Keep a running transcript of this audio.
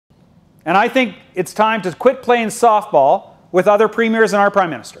And I think it's time to quit playing softball with other premiers and our Prime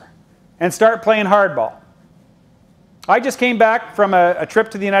Minister and start playing hardball. I just came back from a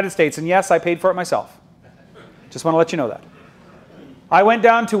trip to the United States, and yes, I paid for it myself. Just want to let you know that. I went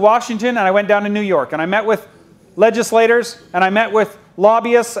down to Washington, and I went down to New York, and I met with legislators, and I met with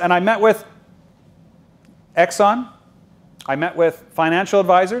lobbyists, and I met with Exxon. I met with financial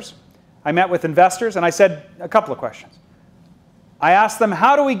advisors. I met with investors, and I said a couple of questions. I asked them,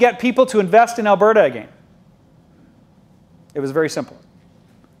 how do we get people to invest in Alberta again? It was very simple.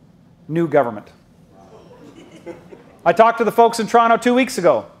 New government. I talked to the folks in Toronto 2 weeks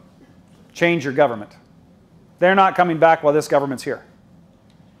ago. Change your government. They're not coming back while this government's here.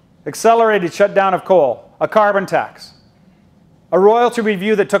 Accelerated shutdown of coal, a carbon tax, a royalty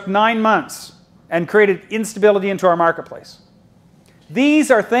review that took 9 months and created instability into our marketplace.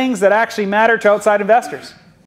 These are things that actually matter to outside investors.